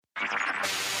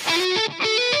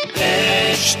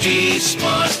HT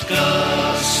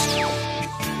Smartcast.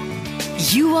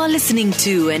 You are listening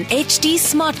to an HT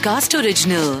Smartcast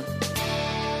original.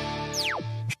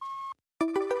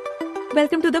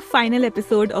 Welcome to the final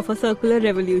episode of A Circular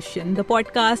Revolution, the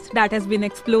podcast that has been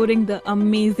exploring the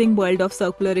amazing world of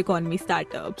circular economy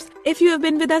startups. If you have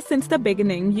been with us since the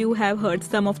beginning, you have heard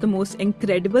some of the most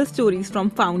incredible stories from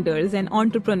founders and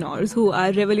entrepreneurs who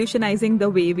are revolutionizing the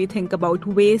way we think about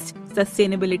waste,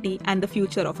 sustainability, and the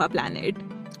future of our planet.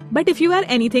 But if you are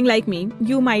anything like me,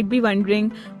 you might be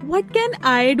wondering, what can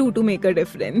I do to make a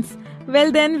difference?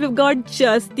 Well then, we've got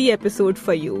just the episode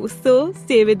for you, so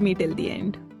stay with me till the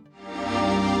end.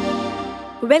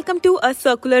 Welcome to A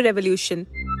Circular Revolution,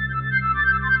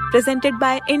 presented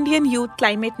by Indian Youth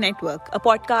Climate Network, a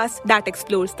podcast that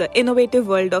explores the innovative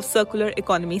world of circular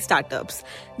economy startups.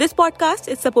 This podcast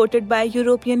is supported by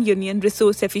European Union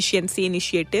Resource Efficiency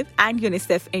Initiative and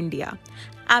UNICEF India.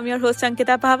 I'm your host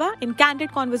Ankita Pahwa in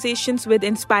candid conversations with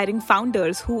inspiring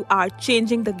founders who are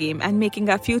changing the game and making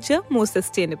our future more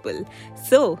sustainable.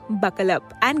 So, buckle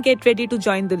up and get ready to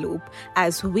join the loop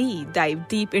as we dive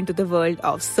deep into the world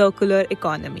of circular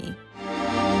economy.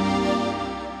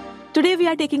 Today, we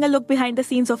are taking a look behind the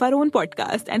scenes of our own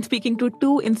podcast and speaking to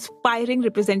two inspiring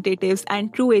representatives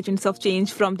and true agents of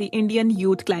change from the Indian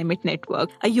Youth Climate Network,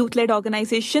 a youth-led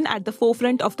organization at the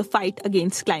forefront of the fight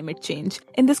against climate change.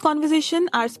 In this conversation,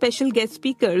 our special guest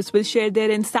speakers will share their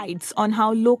insights on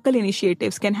how local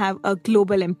initiatives can have a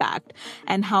global impact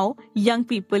and how young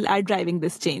people are driving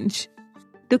this change.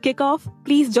 To kick off,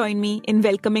 please join me in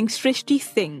welcoming Srishti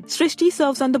Singh. Srishti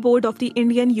serves on the board of the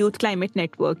Indian Youth Climate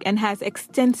Network and has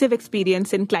extensive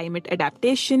experience in climate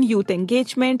adaptation, youth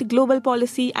engagement, global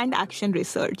policy, and action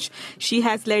research. She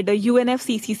has led a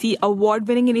UNFCCC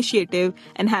award-winning initiative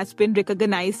and has been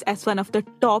recognized as one of the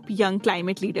top young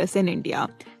climate leaders in India.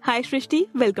 Hi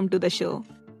Srishti, welcome to the show.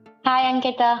 Hi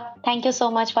Ankita, thank you so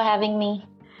much for having me.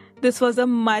 This was a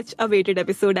much-awaited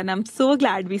episode and I'm so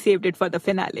glad we saved it for the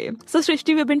finale. So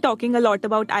Srishti, we've been talking a lot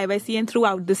about IYCN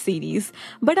throughout this series,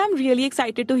 but I'm really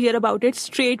excited to hear about it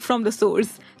straight from the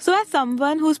source. So as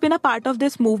someone who's been a part of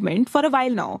this movement for a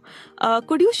while now,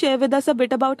 could you share with us a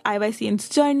bit about IYCN's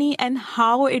journey and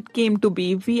how it came to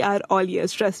be? We are all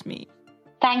ears, trust me.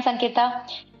 Thanks Ankita.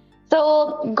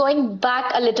 So going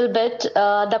back a little bit,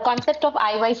 the concept of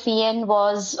IYCN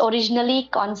was originally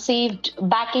conceived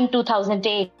back in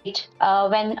 2008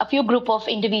 when a few group of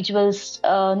individuals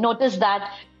noticed that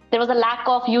there was a lack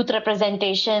of youth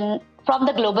representation from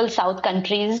the global south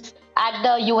countries at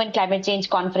the UN climate change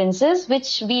conferences,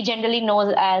 which we generally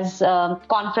know as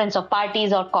Conference of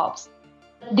Parties or COPs.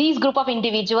 These group of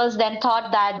individuals then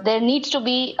thought that there needs to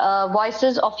be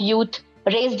voices of youth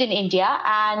raised in India,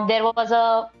 and there was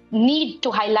a need to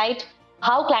highlight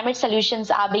how climate solutions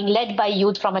are being led by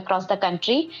youth from across the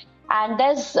country. And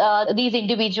these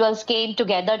individuals came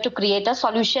together to create a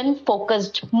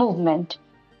solution-focused movement.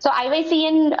 So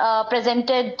IYCN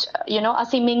presented, a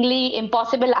seemingly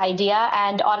impossible idea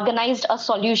and organized a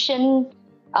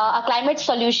climate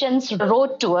solutions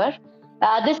road tour.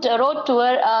 This road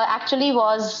tour actually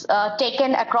was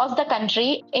taken across the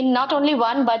country in not only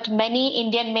one but many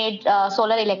Indian-made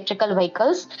solar electrical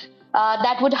vehicles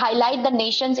that would highlight the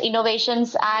nation's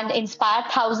innovations and inspire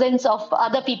thousands of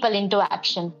other people into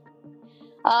action.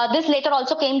 This later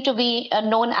also came to be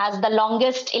known as the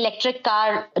longest electric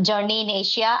car journey in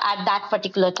Asia at that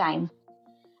particular time.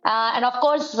 And of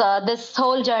course, this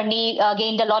whole journey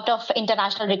gained a lot of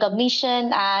international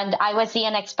recognition, and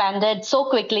IYCN expanded so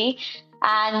quickly.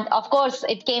 And of course,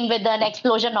 it came with an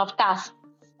explosion of tasks,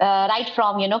 right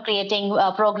from, creating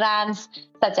programs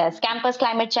such as Campus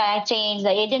Climate Change,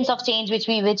 the Agents of Change, which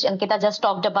Ankita just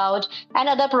talked about, and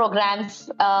other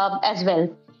programs as well.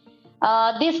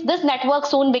 This network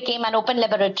soon became an open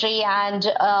laboratory and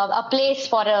a place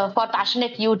for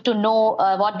passionate youth to know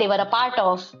what they were a part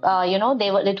of.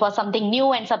 It was something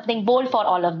new and something bold for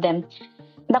all of them.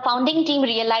 The founding team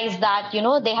realized that,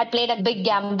 they had played a big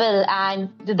gamble, and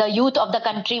the youth of the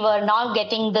country were now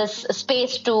getting this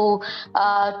space to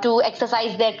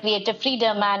exercise their creative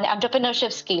freedom and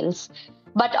entrepreneurship skills.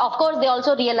 But of course, they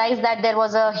also realized that there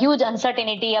was a huge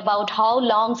uncertainty about how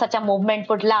long such a movement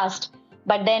would last.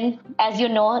 But then, as you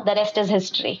know, the rest is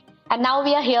history. And now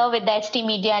we are here with the HT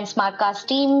Media and Smartcast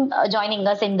team joining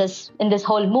us in this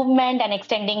whole movement and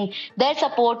extending their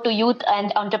support to youth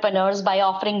and entrepreneurs by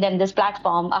offering them this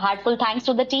platform. A heartfelt thanks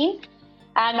to the team.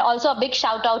 And also a big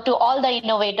shout out to all the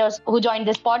innovators who joined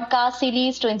this podcast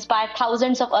series to inspire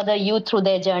thousands of other youth through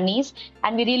their journeys.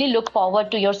 And we really look forward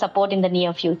to your support in the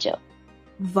near future.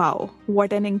 Wow,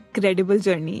 what an incredible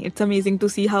journey. It's amazing to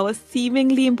see how a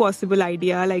seemingly impossible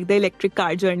idea like the electric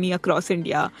car journey across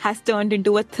India has turned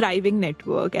into a thriving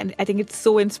network. And I think it's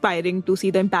so inspiring to see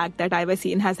the impact that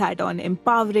IYCN has had on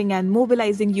empowering and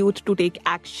mobilizing youth to take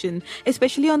action,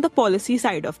 especially on the policy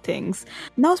side of things.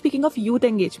 Now, speaking of youth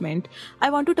engagement,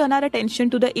 I want to turn our attention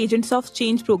to the Agents of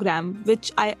Change program,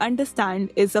 which I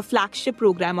understand is a flagship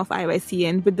program of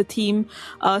IYCN with the theme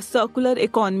Circular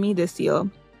Economy this year.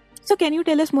 So can you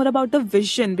tell us more about the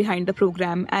vision behind the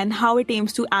program and how it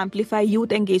aims to amplify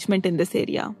youth engagement in this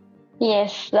area?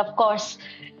 Yes, of course.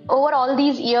 Over all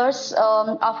these years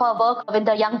of our work with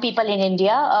the young people in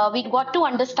India, we got to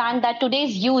understand that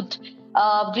today's youth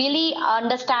really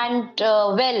understand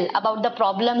well about the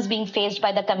problems being faced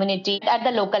by the community at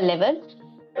the local level,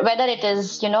 whether it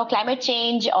is, climate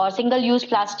change or single-use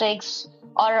plastics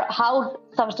or how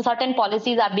some certain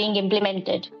policies are being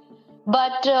implemented.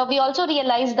 But we also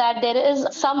realize that there is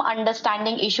some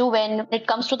understanding issue when it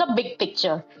comes to the big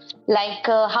picture, like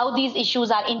how these issues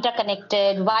are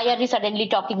interconnected. Why are we suddenly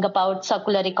talking about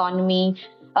circular economy?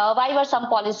 Why were some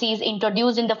policies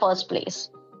introduced in the first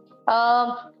place?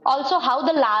 Also, how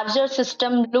the larger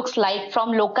system looks like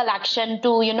from local action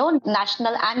to,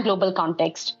 national and global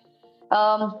context.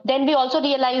 Then we also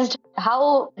realized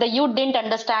how the youth didn't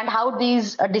understand how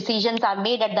these decisions are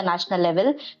made at the national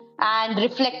level and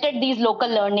reflected these local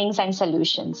learnings and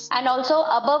solutions. And also,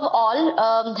 above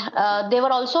all, they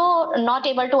were also not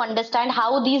able to understand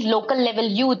how these local level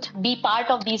youth be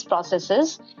part of these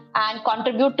processes and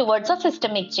contribute towards a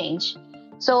systemic change.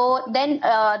 So then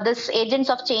this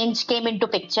Agents of Change came into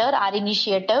picture, our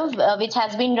initiative, which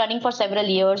has been running for several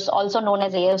years, also known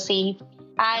as AOC.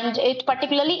 And it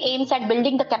particularly aims at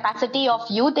building the capacity of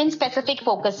youth in specific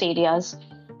focus areas.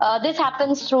 This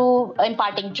happens through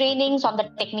imparting trainings on the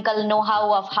technical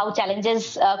know-how of how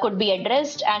challenges could be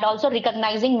addressed and also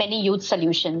recognizing many youth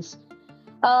solutions.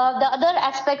 The other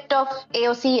aspect of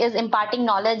AOC is imparting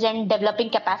knowledge and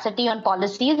developing capacity on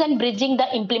policies and bridging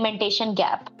the implementation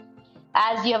gap.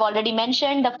 As you have already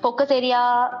mentioned, the focus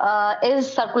area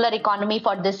is circular economy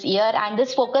for this year, and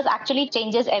this focus actually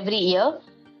changes every year.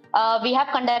 We have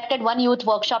conducted one youth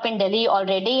workshop in Delhi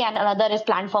already, and another is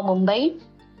planned for Mumbai.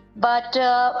 But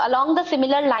along the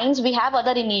similar lines, we have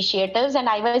other initiatives, and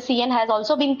IYCN has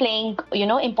also been playing,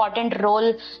 important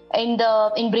role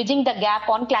in bridging the gap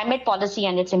on climate policy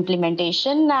and its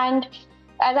implementation. And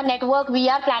as a network, we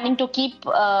are planning to keep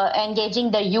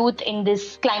engaging the youth in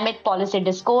this climate policy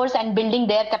discourse and building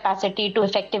their capacity to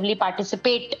effectively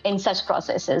participate in such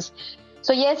processes.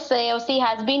 So yes, AOC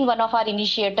has been one of our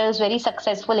initiatives, very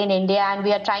successful in India, and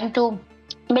we are trying to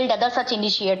build other such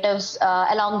initiatives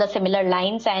along the similar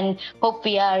lines, and hope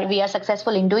we are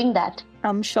successful in doing that.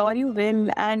 I'm sure you will,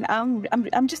 and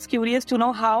I'm just curious to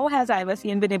know, how has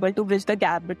IYCN been able to bridge the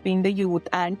gap between the youth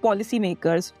and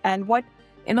policymakers, and what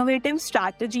innovative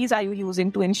strategies are you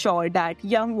using to ensure that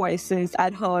young voices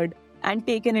are heard and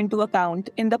taken into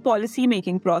account in the policy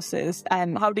making process,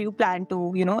 and how do you plan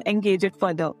to engage it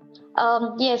further?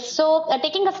 Yes, so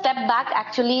taking a step back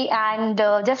actually, and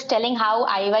just telling how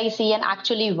IYCN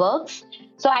actually works.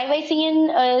 So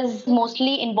IYCN is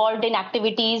mostly involved in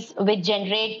activities which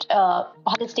generate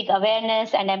holistic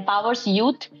awareness and empowers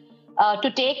youth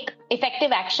to take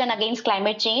effective action against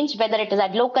climate change, whether it is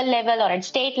at local level or at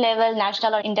state level,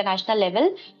 national or international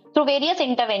level, through various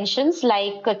interventions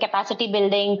like capacity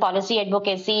building, policy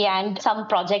advocacy, and some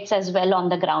projects as well on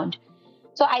the ground.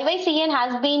 So IYCN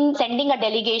has been sending a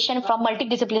delegation from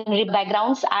multidisciplinary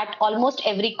backgrounds at almost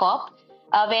every COP,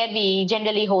 where we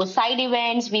generally host side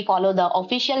events, we follow the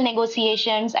official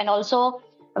negotiations, and also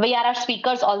we are our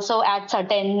speakers also at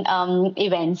certain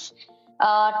events.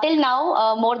 Till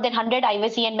now, more than 100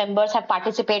 IYCN members have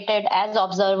participated as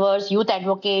observers, youth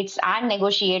advocates, and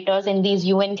negotiators in these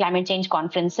UN climate change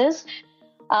conferences.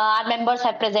 Our members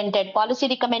have presented policy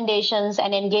recommendations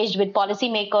and engaged with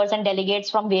policymakers and delegates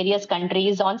from various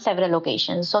countries on several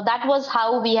occasions. So that was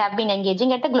how we have been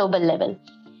engaging at the global level.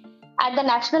 At the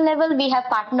national level, we have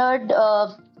partnered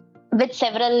with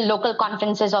several local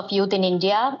conferences of youth in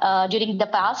India during the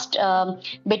past,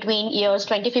 between years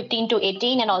 2015 to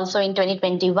 18 and also in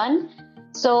 2021.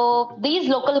 So these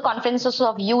local conferences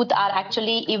of youth are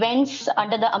actually events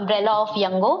under the umbrella of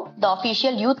YOUNGO, the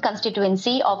official youth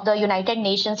constituency of the United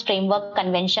Nations Framework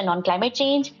Convention on Climate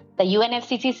Change, the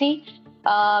UNFCCC.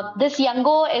 This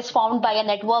YOUNGO is formed by a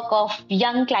network of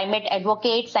young climate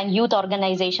advocates and youth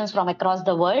organizations from across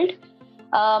the world.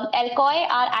 LCOY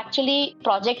are actually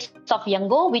projects of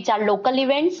YOUNGO, which are local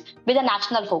events with a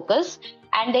national focus.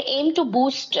 and they aim to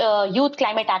boost youth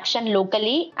climate action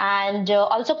locally and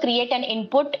also create an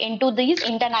input into these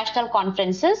international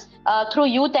conferences through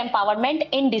youth empowerment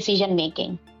in decision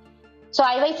making. So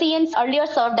IYCN earlier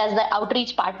served as the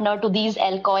outreach partner to these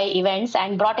LCOY events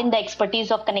and brought in the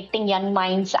expertise of connecting young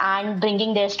minds and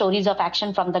bringing their stories of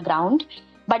action from the ground.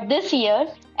 But this year,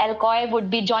 LCOY would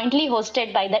be jointly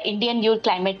hosted by the Indian Youth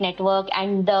Climate Network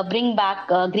and the Bring Back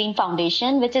Green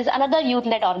Foundation, which is another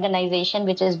youth-led organization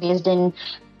which is based in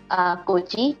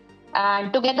Kochi.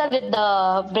 And together with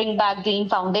the Bring Back Green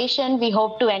Foundation, we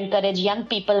hope to encourage young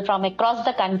people from across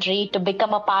the country to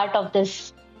become a part of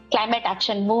this climate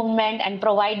action movement and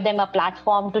provide them a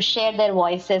platform to share their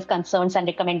voices, concerns, and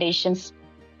recommendations.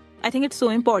 I think it's so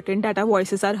important that our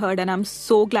voices are heard, and I'm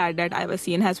so glad that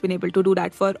IYCN has been able to do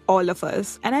that for all of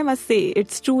us. And I must say,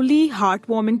 it's truly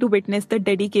heartwarming to witness the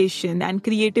dedication and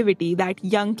creativity that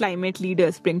young climate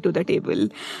leaders bring to the table.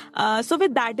 So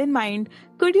with that in mind,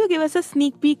 could you give us a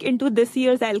sneak peek into this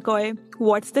year's LCOY?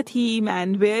 What's the theme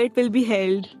and where it will be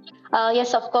held?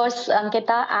 Yes, of course,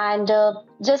 Ankita, and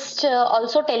just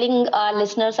also telling our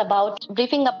listeners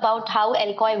briefing about how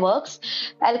LCOY works.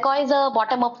 LCOY is a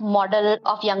bottom-up model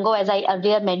of Youngo, as I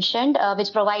earlier mentioned,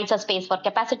 which provides a space for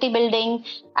capacity building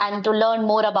and to learn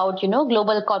more about,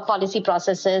 global policy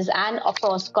processes and, of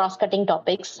course, cross-cutting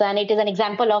topics. And it is an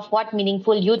example of what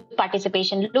meaningful youth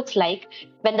participation looks like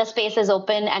when the space is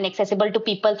open and accessible to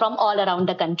people from all around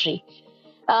the country.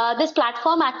 This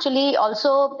platform actually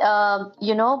also,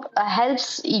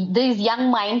 helps these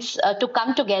young minds to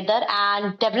come together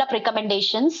and develop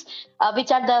recommendations,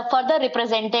 which are further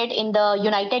represented in the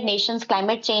United Nations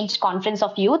Climate Change Conference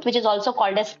of Youth, which is also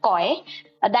called as COY,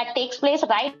 that takes place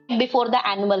right before the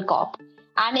annual COP.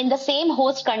 And in the same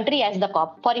host country as the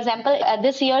COP. For example,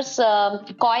 this year's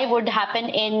COY would happen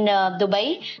in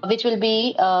Dubai, which will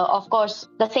be, of course,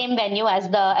 the same venue as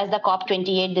the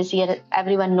COP28 this year.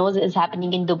 Everyone knows is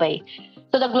happening in Dubai.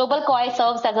 So the global COY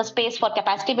serves as a space for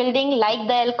capacity building like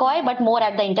the LCOY, but more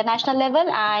at the international level,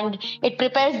 and it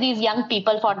prepares these young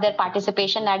people for their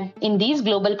participation in these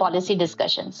global policy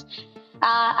discussions.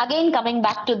 Again, coming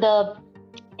back to the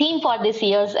theme for this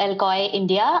year's LCOY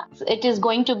India, it is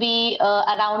going to be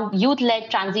around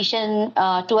youth-led transition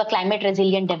to a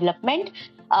climate-resilient development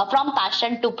from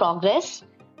passion to progress,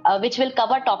 which will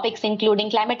cover topics including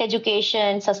climate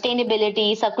education,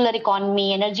 sustainability, circular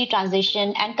economy, energy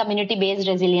transition, and community-based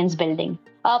resilience building.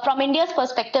 From India's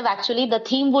perspective, actually, the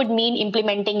theme would mean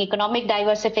implementing economic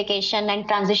diversification and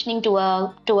transitioning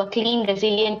to a clean,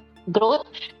 resilient growth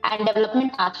and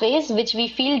development pathways, which we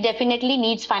feel definitely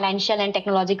needs financial and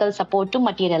technological support to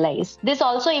materialize. This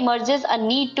also emerges a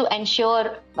need to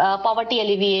ensure poverty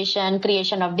alleviation,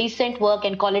 creation of decent work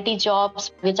and quality jobs,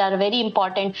 which are very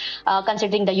important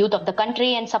considering the youth of the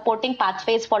country, and supporting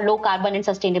pathways for low carbon and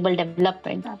sustainable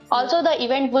development. Absolutely. Also, the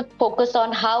event would focus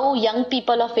on how young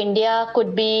people of India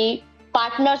could be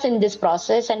partners in this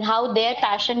process and how their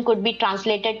passion could be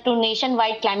translated to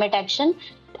nationwide climate action,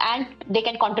 and they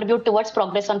can contribute towards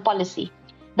progress on policy.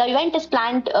 The event is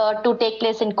planned to take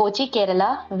place in Kochi,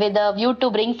 Kerala, with a view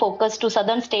to bring focus to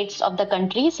southern states of the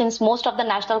country, since most of the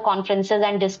national conferences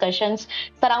and discussions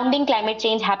surrounding climate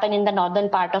change happen in the northern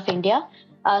part of India,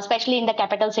 especially in the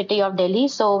capital city of Delhi.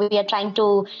 So we are trying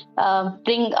to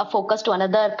bring a focus to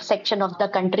another section of the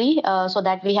country so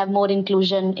that we have more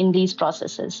inclusion in these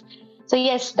processes. So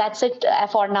yes, that's it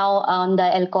for now on the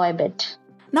LCOY bit.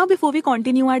 Now, before we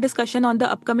continue our discussion on the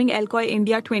upcoming LCOY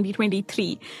India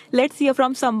 2023, let's hear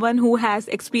from someone who has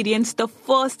experienced the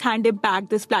first-hand impact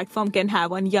this platform can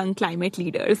have on young climate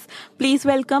leaders. Please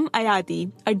welcome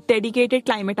Ayadi, a dedicated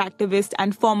climate activist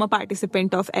and former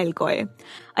participant of LCOY.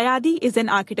 Ayadi is an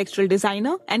architectural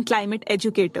designer and climate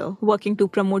educator working to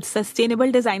promote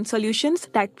sustainable design solutions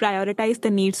that prioritize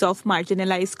the needs of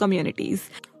marginalized communities.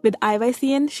 With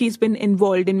IYCN, she's been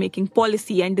involved in making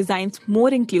policy and designs more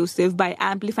inclusive by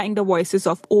amplifying the voices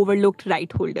of overlooked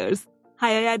right holders.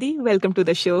 Hi Ayadi, welcome to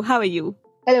the show. How are you?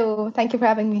 Hello, thank you for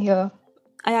having me here.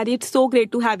 Ayadi, it's so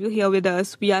great to have you here with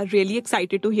us. We are really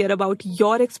excited to hear about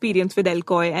your experience with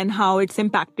LCOY and how it's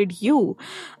impacted you.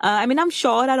 I'm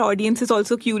sure our audience is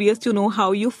also curious to know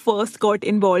how you first got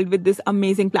involved with this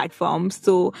amazing platform.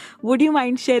 So would you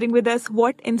mind sharing with us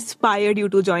what inspired you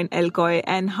to join LCOY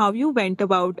and how you went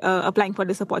about applying for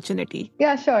this opportunity?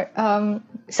 Yeah, sure.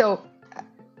 So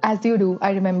as you do, I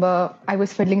remember I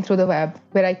was fiddling through the web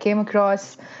where I came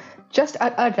across just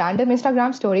a random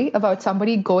Instagram story about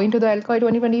somebody going to the LCOY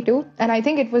 2022. And I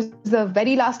think it was the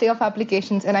very last day of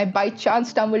applications and I by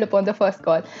chance stumbled upon the first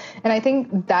call. And I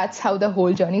think that's how the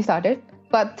whole journey started.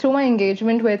 but through my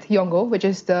engagement with YONGO, which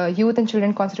is the Youth and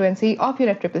Children Constituency of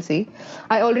UNFCCC,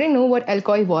 I already knew what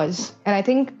LCOY was. And I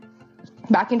think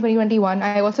back in 2021,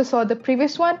 I also saw the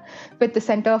previous one with the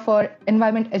Center for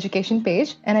Environment Education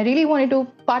page, and I really wanted to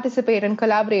participate and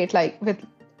collaborate with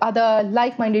other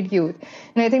like-minded youth.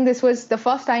 And I think this was the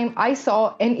first time I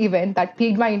saw an event that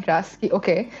piqued my interest.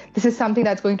 Okay, this is something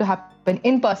that's going to happen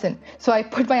in person. So I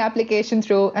put my application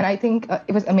through, and I think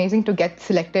it was amazing to get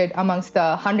selected amongst the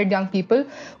 100 young people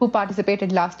who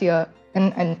participated last year.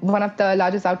 And one of the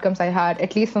largest outcomes I had,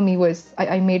 at least for me, was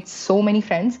I made so many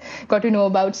friends, got to know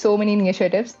about so many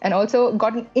initiatives, and also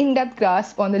got an in-depth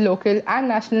grasp on the local and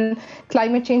national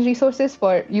climate change resources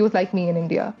for youth like me in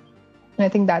India. And I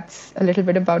think that's a little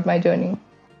bit about my journey.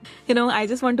 I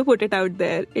just want to put it out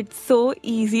there. It's so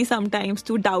easy sometimes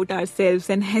to doubt ourselves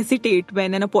and hesitate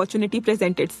when an opportunity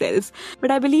presents itself. But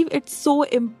I believe it's so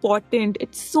important.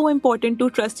 It's so important to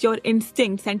trust your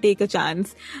instincts and take a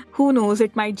chance. Who knows,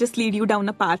 it might just lead you down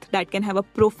a path that can have a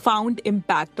profound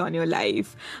impact on your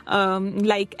life,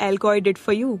 like LCOY did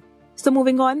for you. So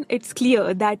moving on, it's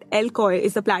clear that LCOY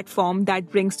is a platform that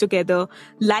brings together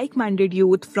like-minded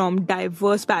youth from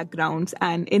diverse backgrounds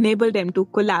and enable them to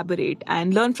collaborate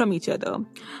and learn from each other.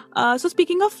 So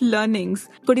speaking of learnings,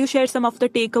 could you share some of the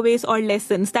takeaways or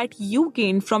lessons that you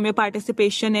gained from your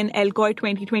participation in LCOY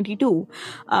 2022?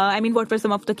 What were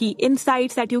some of the key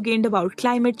insights that you gained about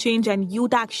climate change and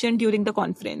youth action during the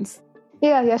conference?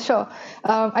 Yeah, sure.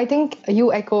 I think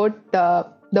you echoed the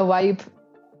vibe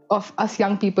of us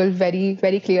young people very,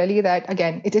 very clearly, that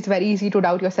again, it's very easy to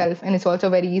doubt yourself, and it's also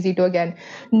very easy to again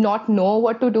not know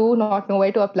what to do, not know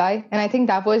where to apply. And I think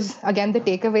that was again the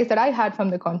takeaways that I had from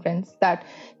the conference, that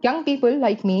young people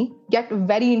like me get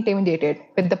very intimidated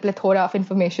with the plethora of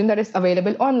information that is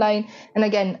available online. And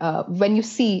again, when you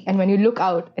see and when you look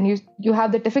out and you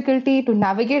have the difficulty to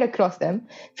navigate across them,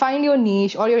 find your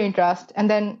niche or your interest, and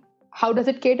then how does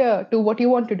it cater to what you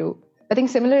want to do? I think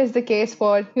similar is the case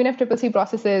for UNFCCC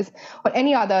processes or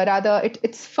any other. Rather,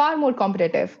 it's far more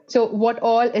competitive. So what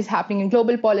all is happening in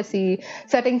global policy,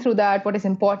 setting through that, what is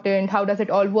important, how does it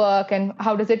all work, and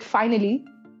how does it finally,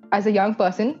 as a young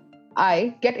person,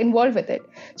 I get involved with it.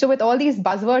 So with all these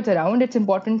buzzwords around, it's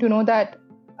important to know that,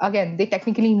 again, they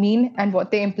technically mean and what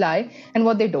they imply and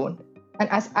what they don't. And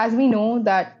as we know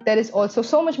that there is also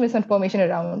so much misinformation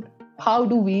around, how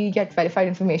do we get verified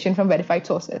information from verified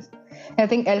sources? And I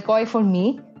think LCOY for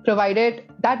me provided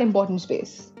that important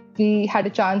space. We had a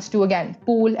chance to, again,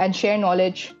 pool and share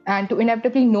knowledge and to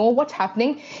inevitably know what's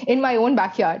happening in my own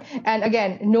backyard. And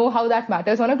again, know how that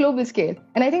matters on a global scale.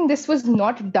 And I think this was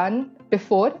not done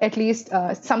before, at least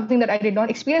something that I did not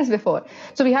experience before.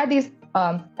 So we had these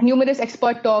numerous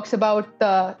expert talks about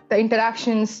the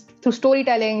interactions through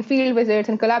storytelling, field visits,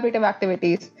 and collaborative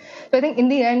activities. So I think in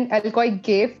the end, LCOY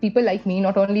gave people like me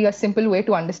not only a simple way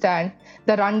to understand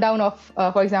the rundown of,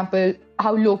 for example,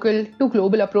 how local to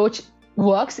global approach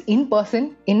works in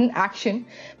person, in action,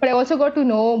 but I also got to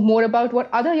know more about what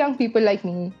other young people like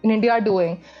me in India are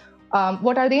doing.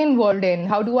 What are they involved in?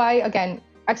 How do I, again,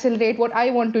 accelerate what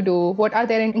I want to do? What are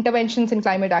their interventions in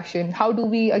climate action? How do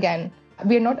we, again,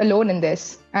 we are not alone in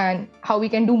this, and how we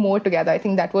can do more together. I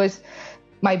think that was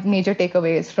my major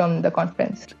takeaways from the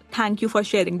conference. Thank you for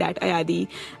sharing that, Ayadi.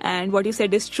 And what you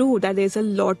said is true, that there's a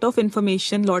lot of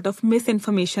information, lot of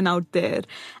misinformation out there.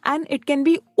 And it can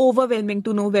be overwhelming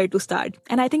to know where to start.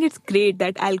 And I think it's great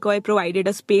that LCOY provided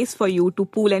a space for you to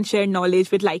pool and share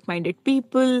knowledge with like-minded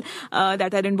people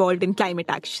that are involved in climate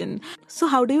action. So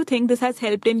how do you think this has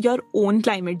helped in your own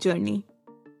climate journey?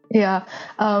 Yeah,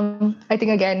 I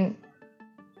think, again,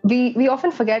 we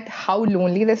often forget how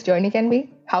lonely this journey can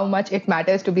be, how much it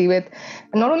matters to be with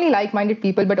not only like-minded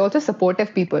people, but also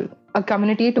supportive people, a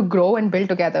community to grow and build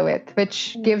together with,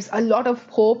 which gives a lot of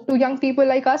hope to young people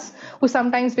like us who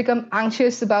sometimes become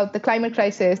anxious about the climate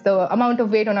crisis, the amount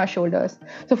of weight on our shoulders.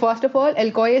 So first of all,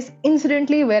 LCOY is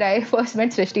incidentally where I first met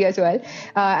Srishti as well,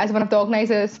 as one of the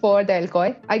organizers for the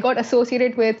LCOY. I got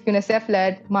associated with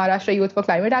UNICEF-led Maharashtra Youth for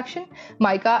Climate Action,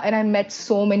 MICA, and I met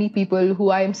so many people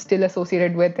who I am still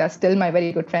associated with. They're still my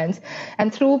very good friends.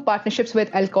 And through partnerships with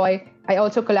LCOY, I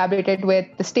also collaborated with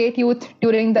the state youth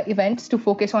during the events to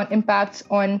focus on impacts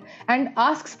on and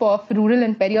asks for rural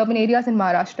and peri-urban areas in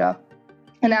Maharashtra.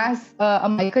 And as a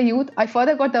MICA youth, I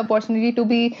further got the opportunity to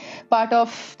be part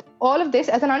of all of this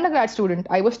as an undergrad student.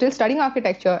 I was still studying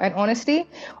architecture, and honestly,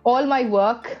 all my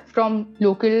work from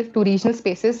local to regional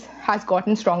spaces has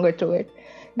gotten stronger through it.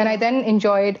 And I then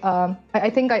enjoyed,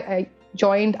 I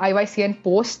joined IYCN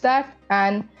post that,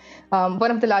 and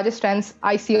one of the largest strengths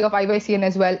I see of IYCN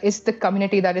as well is the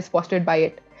community that is fostered by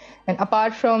it. And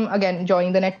apart from, again,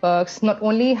 joining the networks, not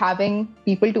only having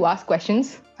people to ask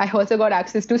questions, I also got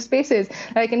access to spaces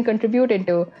that I can contribute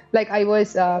into. Like I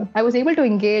was able to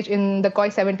engage in the COI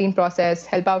 17 process,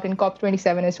 help out in COP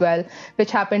 27 as well,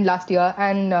 which happened last year.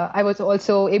 And I was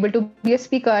also able to be a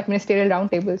speaker at ministerial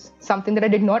roundtables, something that I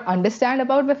did not understand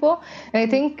about before. And I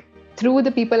think through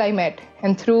the people I met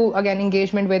and through, again,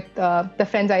 engagement with the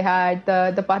friends I had,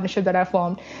 the partnership that I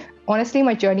formed, honestly,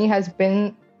 my journey has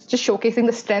been just showcasing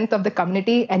the strength of the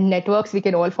community and networks we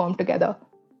can all form together.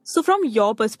 So from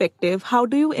your perspective, how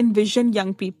do you envision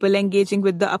young people engaging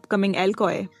with the upcoming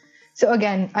LCOY? So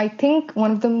again, I think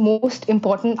one of the most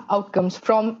important outcomes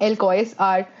from LCOYs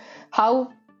are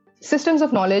how systems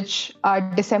of knowledge are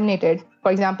disseminated,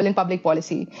 for example, in public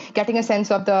policy, getting a sense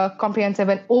of the comprehensive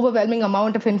and overwhelming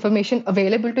amount of information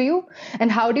available to you,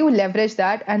 and how do you leverage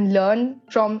that and learn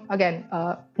from, again,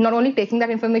 not only taking that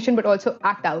information, but also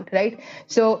act out, right?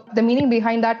 So the meaning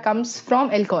behind that comes from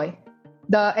LCOY.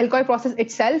 The LCOY process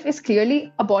itself is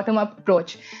clearly a bottom-up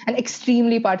approach and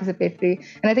extremely participatory.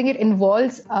 And I think it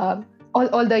involves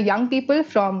all the young people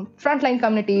from frontline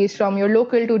communities, from your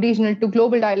local to regional to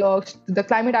global dialogues, to the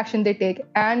climate action they take,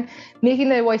 and making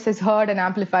their voices heard and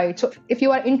amplified. So if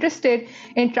you are interested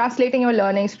in translating your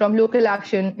learnings from local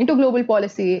action into global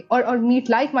policy, or meet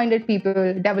like-minded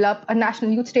people, develop a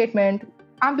national youth statement,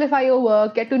 amplify your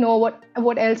work, get to know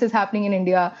what else is happening in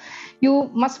India,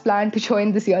 you must plan to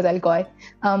join this year's LCOY.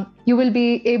 You will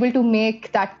be able to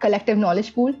make that collective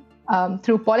knowledge pool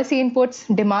through policy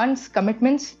inputs, demands,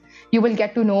 commitments. You will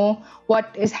get to know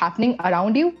what is happening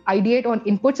around you, ideate on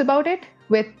inputs about it,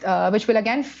 which will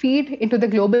again feed into the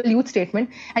global youth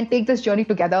statement and take this journey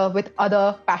together with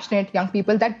other passionate young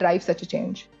people that drive such a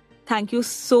change. Thank you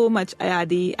so much,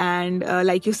 Ayadi. And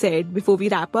like you said, before we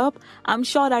wrap up, I'm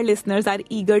sure our listeners are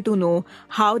eager to know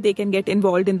how they can get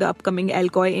involved in the upcoming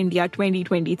LCOY India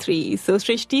 2023. So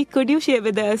Srishti, could you share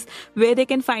with us where they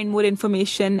can find more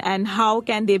information and how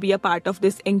can they be a part of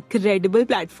this incredible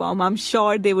platform? I'm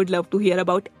sure they would love to hear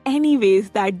about any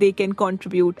ways that they can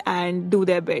contribute and do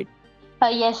their bit.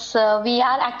 Yes, we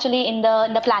are actually in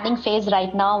the planning phase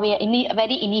right now. We are in the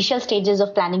very initial stages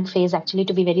of planning phase, actually,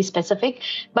 to be very specific.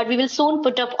 But we will soon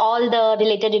put up all the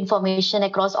related information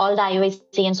across all the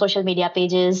IYCN social media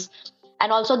pages.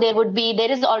 And also there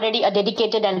is already a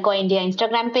dedicated LCOY India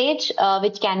Instagram page,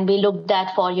 which can be looked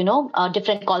at for,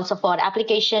 different calls for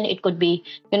application. It could be,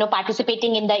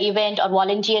 participating in the event or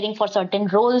volunteering for certain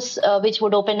roles, which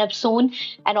would open up soon.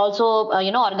 And also,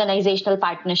 organizational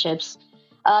partnerships.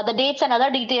 The dates and other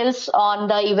details on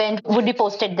the event would be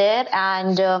posted there.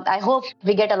 And I hope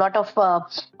we get a lot of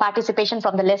participation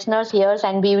from the listeners here.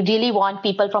 And we really want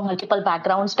people from multiple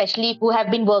backgrounds, especially who have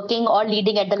been working or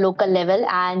leading at the local level,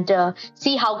 and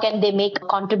see how can they make a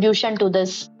contribution to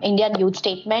this Indian youth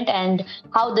statement and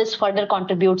how this further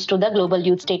contributes to the global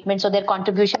youth statement. So their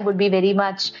contribution would be very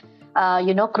much,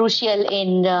 crucial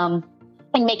in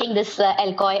making this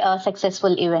LCOY a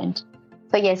successful event.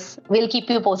 So yes, we'll keep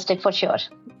you posted for sure.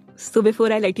 So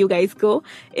before I let you guys go,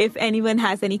 if anyone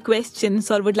has any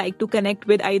questions or would like to connect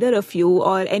with either of you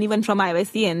or anyone from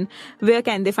IYCN, where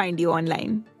can they find you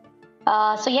online?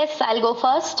 So yes, I'll go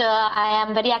first. I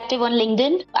am very active on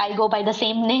LinkedIn. I go by the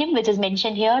same name, which is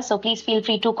mentioned here. So please feel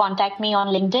free to contact me on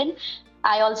LinkedIn.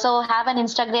 I also have an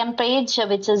Instagram page,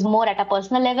 which is more at a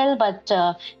personal level, but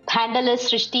handle is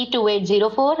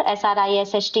Srishti2804,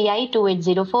 SRISHTI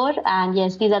 2804. And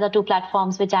yes, these are the two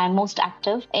platforms which I am most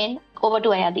active in. Over to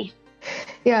Ayadi.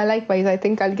 Yeah, likewise. I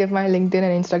think I'll give my LinkedIn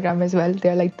and Instagram as well.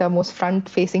 They're like the most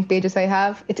front-facing pages I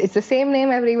have. It's the same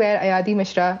name everywhere, Ayadi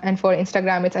Mishra. And for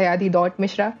Instagram, it's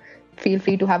ayadi.mishra. Feel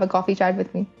free to have a coffee chat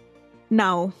with me.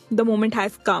 Now, the moment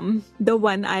has come, the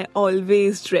one I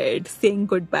always dread, saying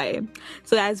goodbye.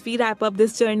 So as we wrap up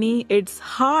this journey, it's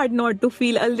hard not to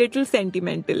feel a little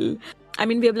sentimental. I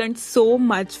mean, we have learned so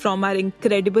much from our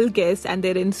incredible guests and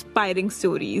their inspiring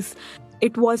stories.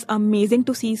 It was amazing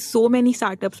to see so many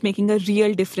startups making a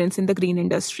real difference in the green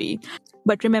industry.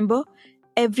 But remember,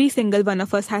 every single one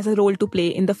of us has a role to play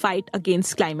in the fight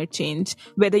against climate change,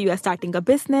 whether you are starting a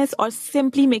business or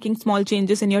simply making small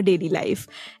changes in your daily life.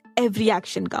 Every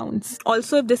action counts.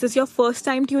 Also, if this is your first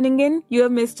time tuning in, you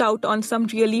have missed out on some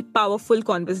really powerful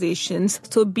conversations.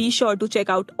 So be sure to check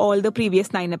out all the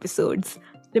previous 9 episodes.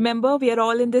 Remember, we are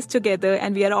all in this together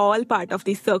and we are all part of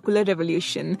the circular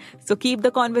revolution. So keep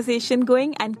the conversation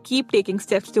going and keep taking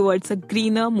steps towards a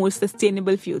greener, more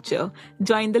sustainable future.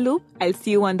 Join the loop. I'll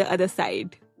see you on the other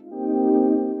side.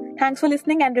 Thanks for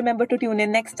listening, and remember to tune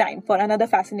in next time for another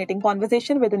fascinating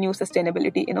conversation with a new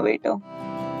sustainability innovator.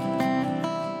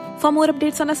 For more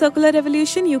updates on a circular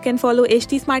revolution, you can follow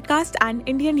HT Smartcast and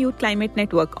Indian Youth Climate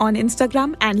Network on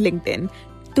Instagram and LinkedIn.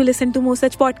 To listen to more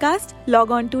such podcasts, log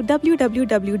on to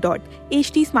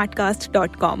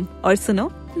www.htsmartcast.com और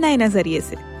सुनो नए नजरिए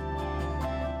से.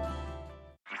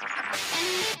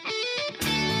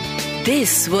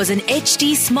 This was an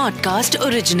HT Smartcast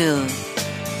original.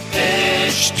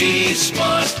 HT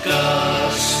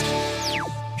Smartcast.